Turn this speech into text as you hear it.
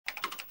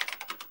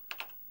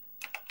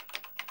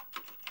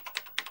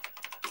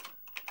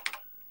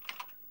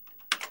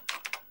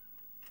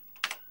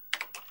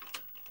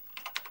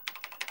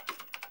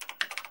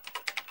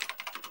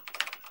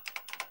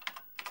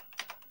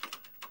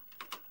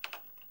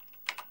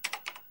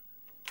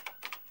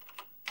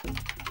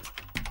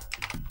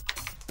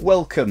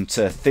Welcome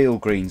to Theale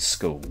Green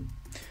School.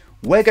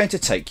 We're going to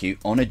take you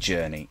on a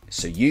journey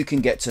so you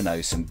can get to know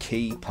some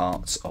key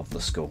parts of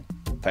the school.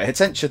 Pay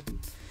attention.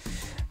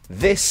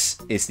 This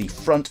is the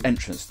front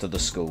entrance to the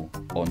school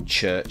on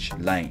Church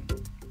Lane.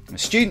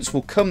 Students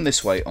will come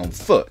this way on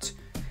foot,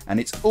 and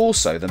it's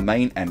also the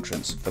main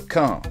entrance for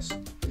cars.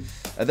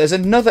 There's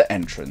another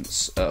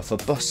entrance for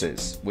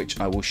buses,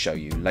 which I will show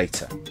you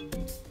later.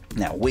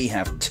 Now, we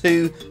have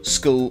 2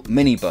 school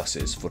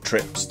minibuses for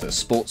trips to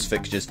sports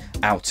fixtures,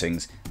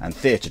 outings and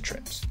theatre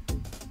trips.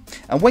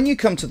 And when you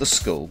come to the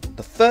school,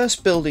 the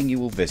first building you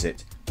will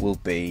visit will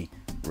be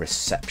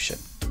reception.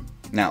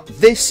 Now,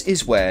 this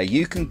is where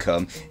you can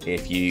come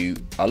if you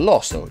are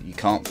lost or you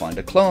can't find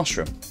a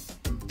classroom.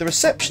 The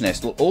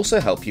receptionist will also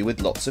help you with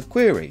lots of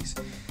queries.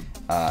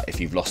 If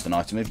you've lost an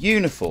item of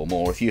uniform,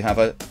 or if you have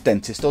a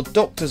dentist or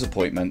doctor's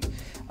appointment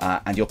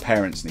and your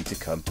parents need to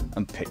come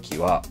and pick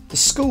you up. The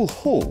school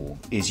hall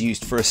is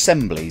used for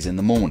assemblies in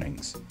the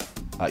mornings.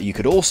 You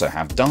could also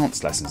have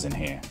dance lessons in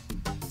here.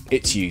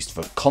 It's used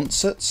for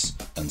concerts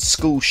and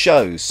school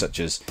shows such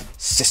as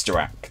Sister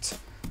Act,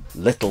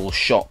 Little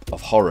Shop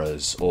of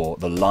Horrors, or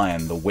The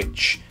Lion, the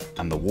Witch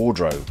and the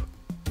Wardrobe.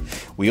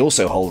 We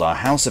also hold our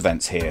house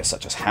events here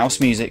such as house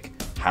music,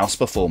 house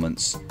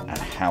performance and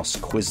house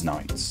quiz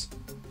nights.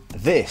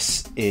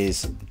 This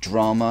is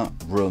Drama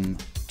Room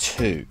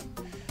 2,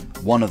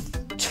 one of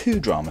 2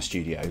 drama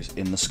studios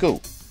in the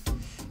school.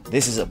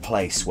 This is a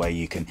place where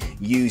you can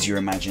use your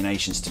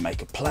imaginations to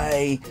make a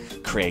play,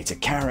 create a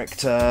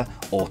character,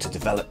 or to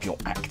develop your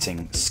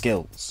acting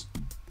skills.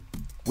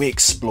 We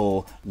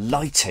explore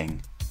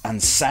lighting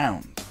and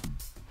sound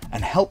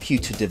and help you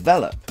to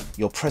develop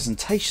your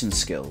presentation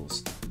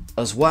skills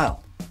as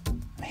well.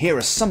 And here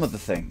are some of the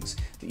things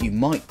that you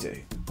might do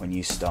when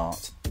you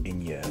start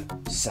in Year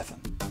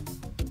 7.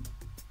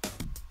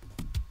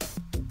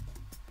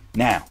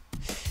 Now,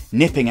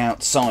 nipping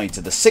outside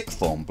to the 6th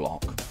form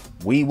block,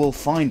 we will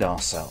find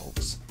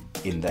ourselves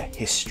in the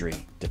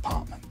history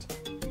department.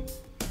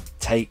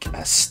 Take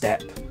a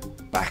step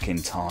back in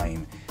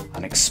time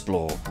and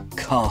explore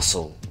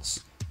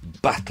castles,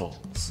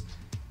 battles,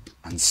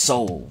 and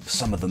solve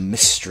some of the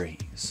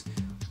mysteries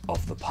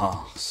of the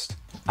past.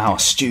 Our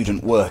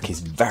student work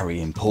is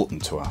very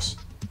important to us,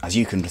 as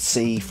you can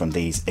see from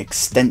these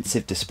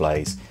extensive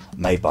displays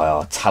made by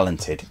our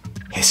talented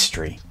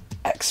history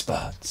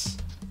experts.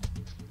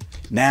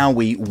 Now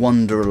we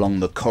wander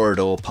along the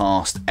corridor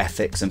past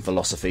ethics and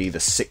philosophy, the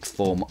 6th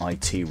form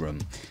IT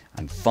room,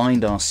 and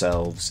find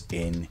ourselves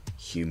in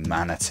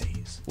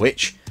humanities,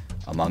 which,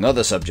 among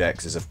other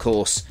subjects, is of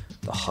course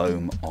the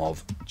home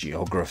of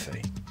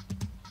geography.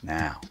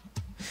 Now,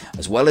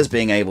 as well as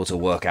being able to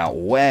work out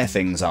where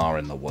things are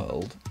in the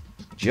world,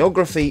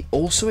 geography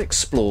also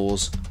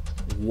explores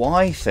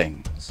why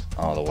things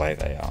are the way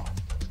they are.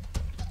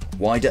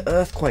 Why do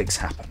earthquakes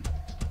happen?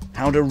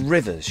 How do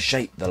rivers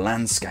shape the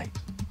landscape?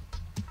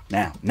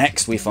 Now,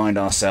 next we find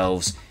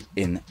ourselves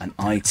in an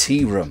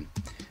IT room.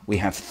 We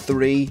have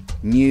 3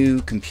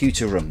 new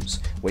computer rooms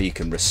where you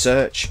can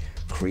research,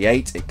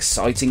 create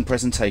exciting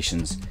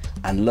presentations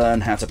and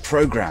learn how to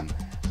program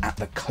at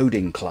the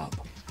coding club.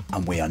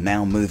 And we are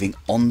now moving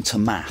on to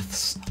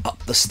maths, up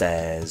the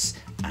stairs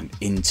and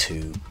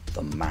into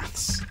the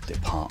maths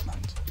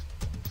department.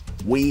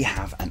 We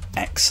have an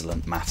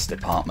excellent maths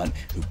department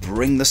who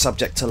bring the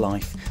subject to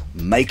life,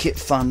 make it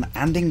fun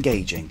and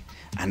engaging,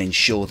 and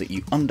ensure that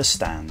you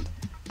understand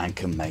and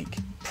can make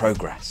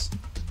progress.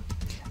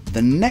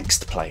 The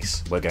next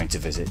place we're going to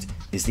visit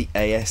is the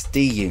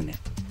ASD unit.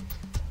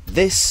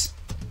 This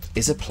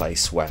is a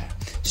place where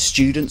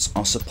students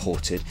are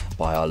supported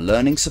by our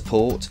learning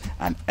support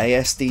and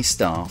ASD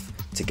staff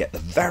to get the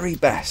very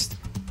best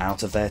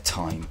out of their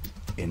time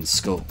in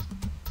school.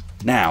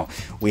 Now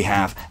we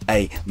have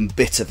a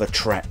bit of a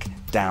trek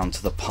down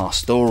to the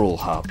Pastoral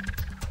Hub.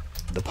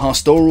 The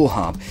Pastoral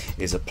Hub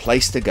is a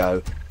place to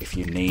go if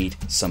you need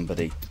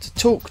somebody to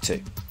talk to.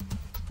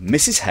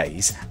 Mrs.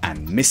 Hayes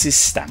and Mrs.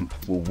 Stamp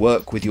will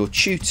work with your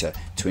tutor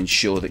to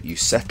ensure that you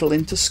settle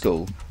into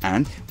school,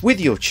 and with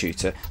your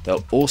tutor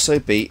they'll also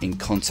be in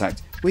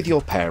contact with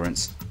your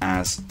parents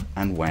as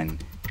and when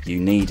you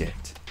need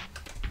it.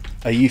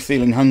 Are you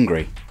feeling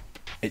hungry?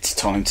 It's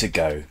time to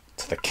go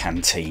to the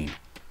canteen.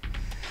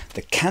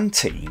 The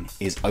canteen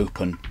is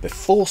open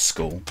before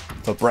school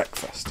for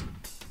breakfast.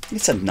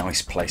 It's a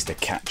nice place to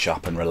catch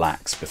up and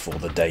relax before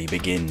the day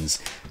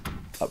begins.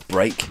 At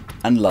break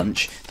and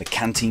lunch, the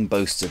canteen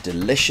boasts a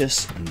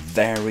delicious and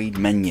varied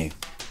menu.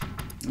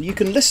 You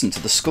can listen to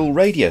the school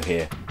radio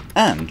here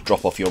and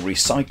drop off your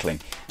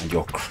recycling and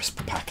your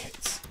crisp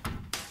packets.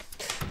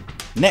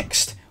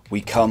 Next,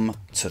 we come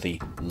to the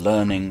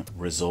Learning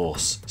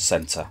Resource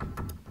Centre.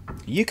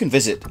 You can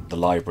visit the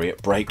library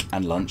at break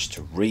and lunch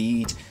to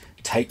read,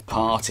 take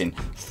part in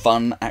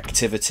fun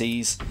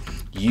activities,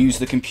 use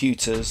the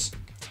computers,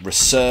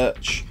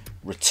 research,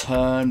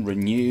 return,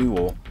 renew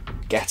or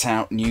get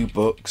out new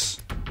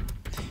books.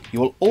 You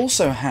will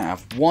also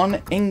have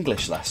 1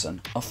 English lesson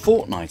a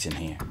fortnight in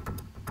here.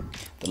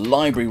 The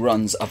library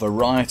runs a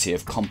variety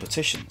of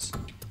competitions.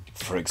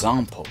 For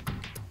example,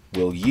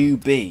 will you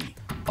be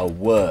a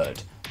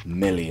word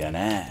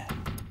millionaire?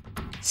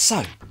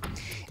 So,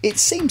 it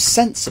seems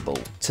sensible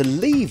to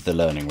leave the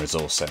Learning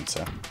Resource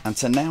Centre and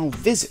to now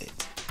visit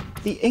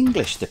the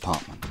English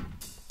department.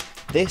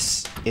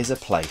 This is a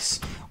place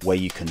where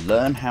you can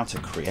learn how to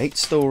create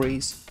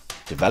stories,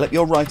 develop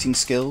your writing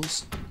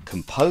skills,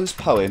 compose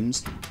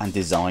poems and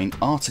design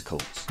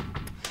articles.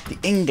 The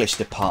English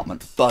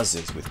department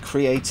buzzes with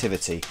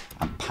creativity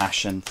and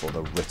passion for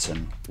the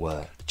written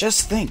word.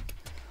 Just think,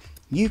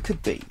 you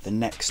could be the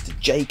next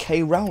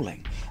J.K.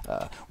 Rowling,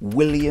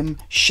 William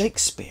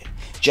Shakespeare,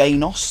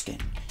 Jane Austen,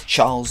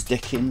 Charles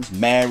Dickens,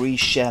 Mary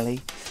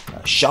Shelley,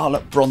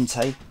 Charlotte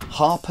Bronte,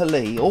 Harper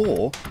Lee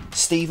or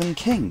Stephen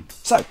King.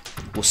 So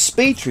we'll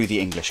speed through the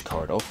English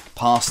corridor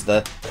past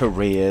the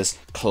careers,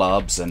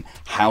 clubs and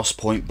house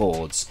point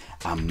boards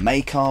and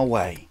make our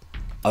way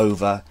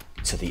over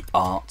to the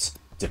art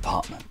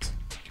department.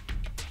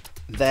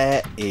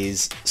 There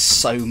is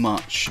so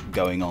much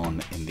going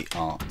on in the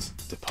art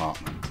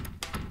department.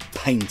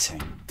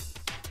 Painting,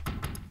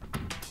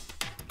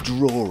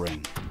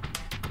 drawing,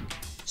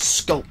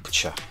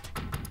 sculpture,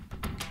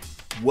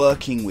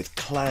 working with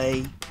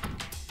clay,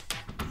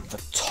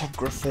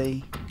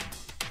 photography,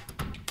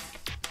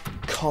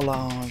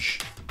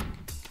 collage,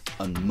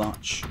 and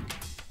much,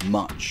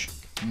 much,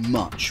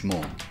 much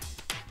more.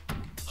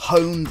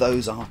 Hone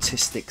those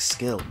artistic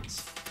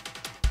skills.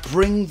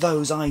 Bring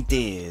those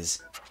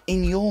ideas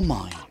in your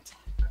mind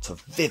to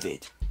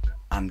vivid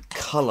and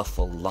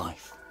colourful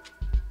life.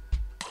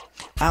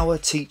 Our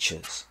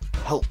teachers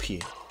help you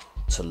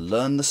to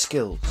learn the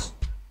skills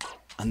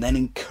and then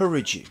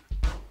encourage you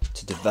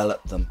to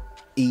develop them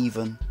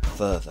even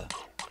further.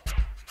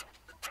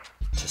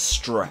 To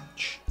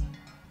stretch,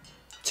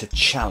 to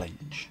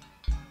challenge,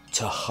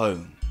 to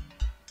hone,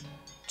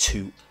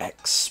 to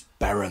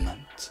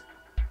experiment.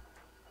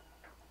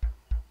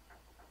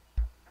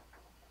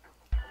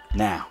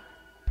 Now,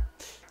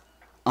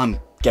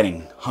 I'm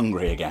getting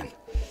hungry again.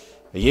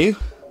 Are you?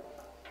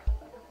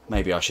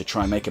 Maybe I should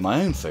try making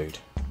my own food.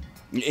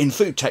 In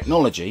food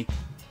technology,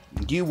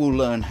 you will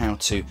learn how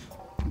to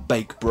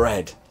bake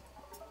bread,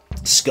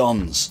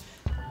 scones,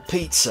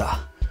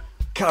 pizza,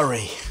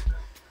 curry,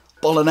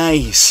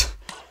 bolognese,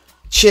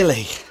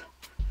 chili.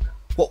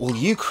 What will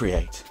you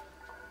create?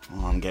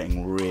 Oh, I'm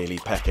getting really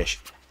peckish.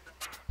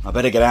 I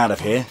better get out of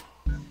here,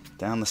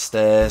 down the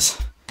stairs,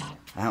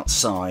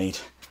 outside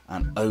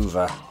and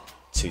over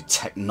to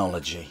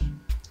technology.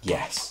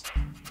 Yes,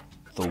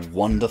 the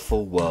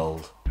wonderful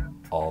world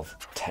of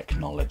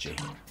technology.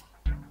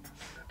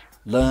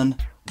 Learn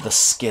the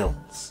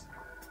skills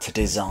to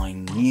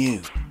design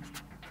new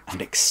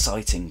and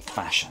exciting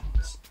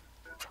fashions,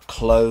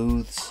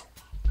 clothes,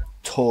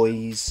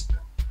 toys,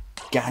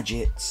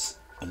 gadgets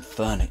and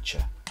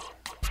furniture.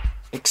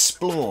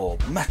 Explore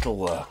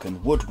metalwork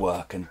and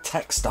woodwork and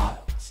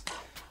textiles.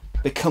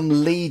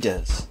 Become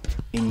leaders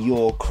in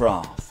your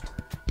craft.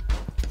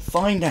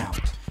 Find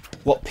out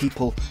what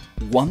people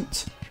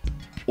want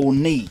or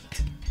need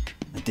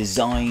and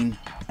design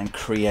and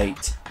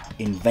create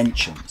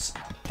inventions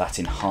that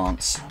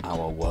enhance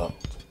our world.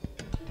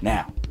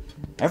 Now,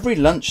 every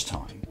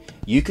lunchtime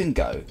you can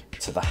go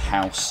to the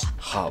House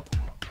Hub.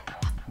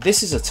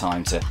 This is a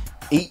time to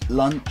eat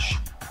lunch,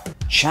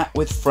 chat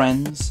with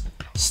friends,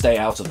 stay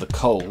out of the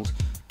cold,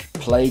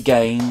 play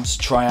games,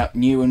 try out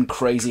new and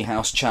crazy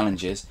house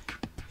challenges.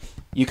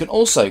 You can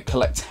also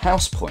collect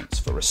house points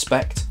for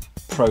respect,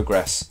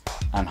 progress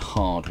and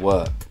hard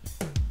work.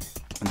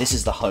 And this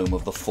is the home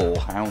of the four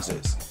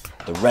houses.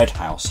 The red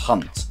house,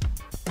 Hunt,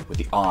 with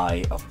the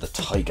eye of the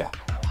tiger.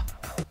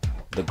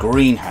 The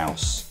green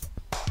house,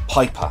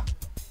 Piper,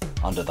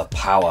 under the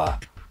power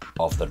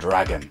of the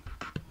dragon.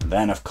 And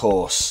then of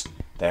course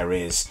there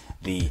is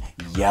the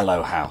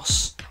yellow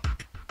house,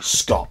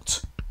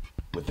 Scott,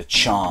 with the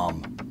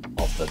charm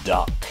of the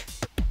duck.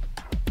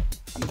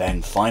 And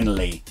then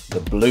finally the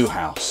blue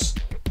house,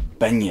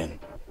 Benyon,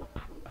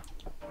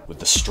 with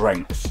the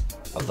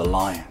strength of the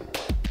lion.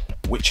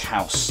 Which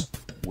house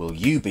will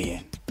you be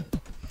in?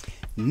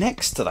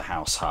 Next to the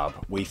House Hub,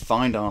 we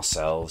find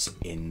ourselves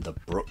in the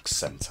Brooks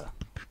Centre.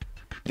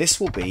 This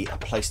will be a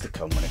place to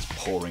come when it's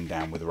pouring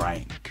down with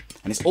rain.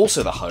 And it's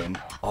also the home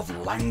of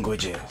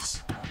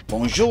languages.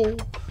 Bonjour,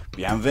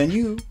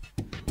 bienvenue.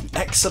 An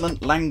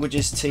excellent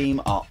languages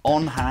team are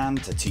on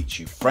hand to teach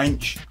you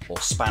French or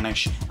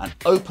Spanish and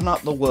open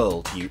up the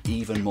world to you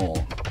even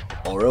more.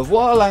 Au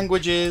revoir,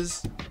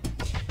 languages.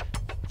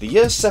 The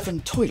Year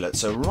 7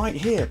 toilets are right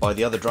here by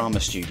the other drama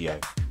studio.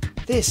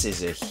 This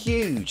is a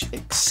huge,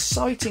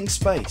 exciting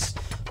space,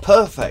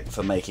 perfect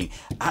for making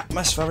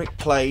atmospheric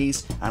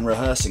plays and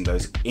rehearsing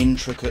those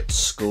intricate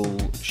school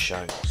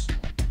shows.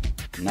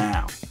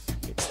 Now,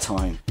 it's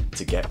time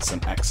to get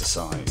some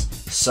exercise.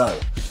 So,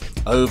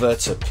 over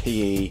to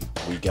PE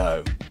we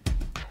go.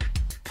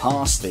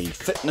 Past the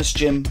fitness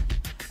gym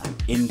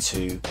and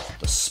into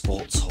the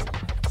sports hall.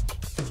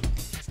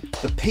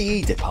 The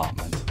PE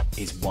department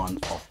is one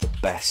of the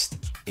best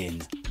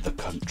in the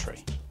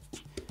country.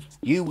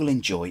 You will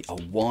enjoy a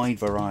wide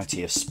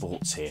variety of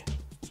sports here.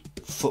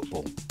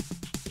 Football,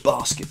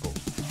 basketball,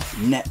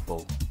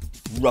 netball,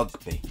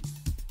 rugby,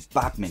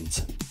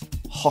 badminton,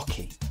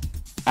 hockey,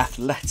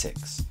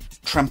 athletics,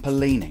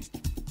 trampolining,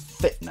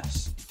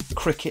 fitness,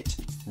 cricket,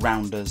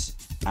 rounders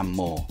and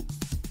more.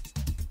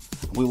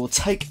 We will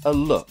take a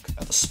look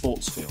at the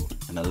sports field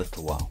in a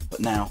little while, but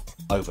now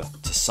over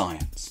to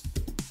science.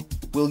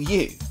 Will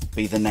you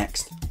be the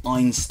next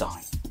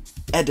Einstein,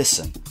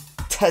 Edison,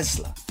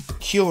 Tesla,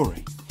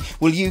 Curie?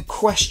 Will you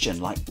question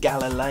like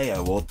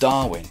Galileo or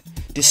Darwin,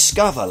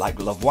 discover like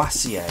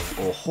Lavoisier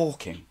or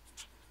Hawking?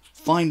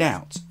 Find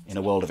out in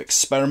a world of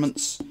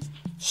experiments,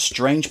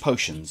 strange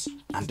potions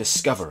and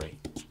discovery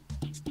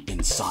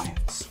in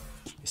science.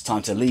 It's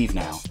time to leave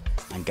now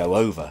and go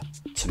over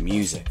to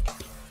music.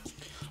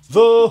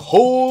 The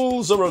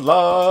halls are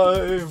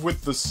alive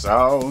with the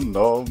sound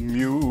of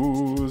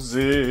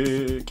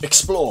music.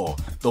 Explore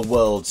the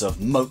worlds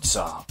of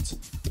Mozart,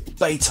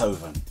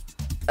 Beethoven,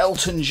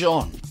 Elton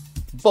John,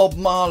 Bob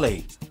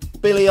Marley,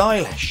 Billie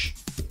Eilish,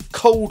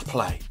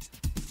 Coldplay.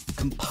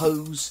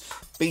 Compose,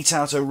 beat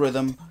out a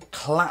rhythm,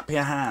 clap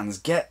your hands,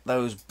 get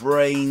those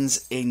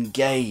brains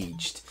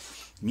engaged.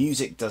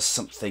 Music does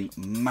something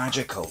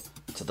magical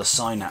to the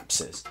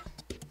synapses,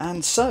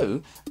 and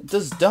so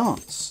does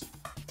dance.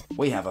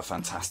 We have a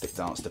fantastic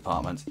dance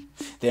department.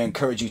 They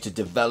encourage you to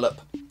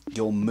develop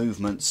your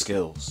movement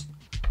skills,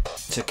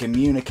 to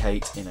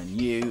communicate in a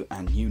new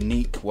and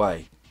unique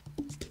way.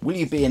 Will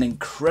you be an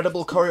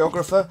incredible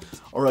choreographer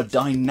or a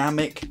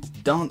dynamic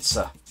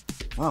dancer?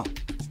 Well,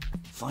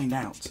 find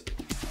out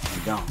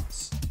and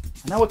dance.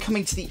 And now we're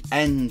coming to the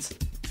end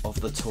of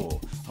the tour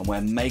and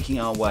we're making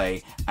our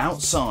way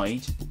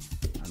outside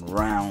and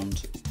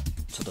round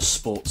to the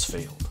sports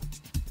field.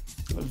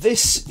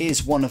 This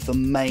is one of the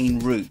main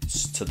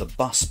routes to the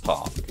bus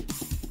park,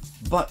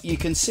 but you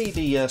can see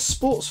the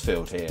sports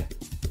field here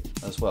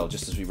as well,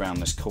 just as we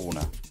round this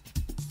corner.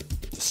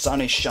 The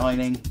sun is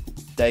shining,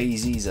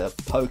 daisies are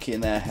poking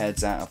their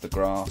heads out of the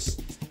grass,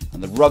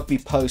 and the rugby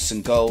posts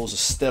and goals are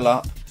still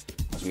up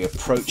as we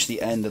approach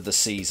the end of the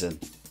season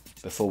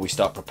before we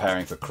start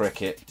preparing for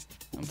cricket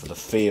and for the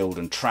field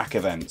and track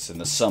events in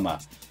the summer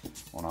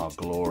on our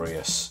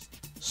glorious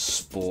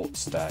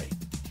sports day.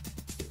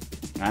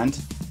 And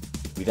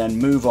we then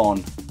move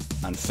on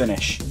and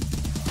finish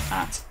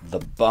at the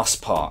bus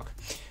park,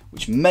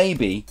 which may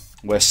be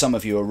where some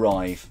of you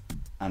arrive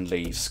and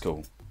leave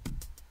school.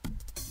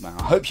 Now,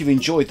 I hope you've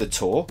enjoyed the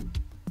tour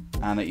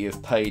and that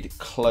you've paid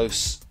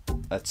close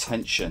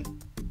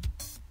attention.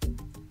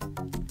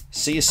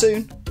 See you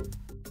soon.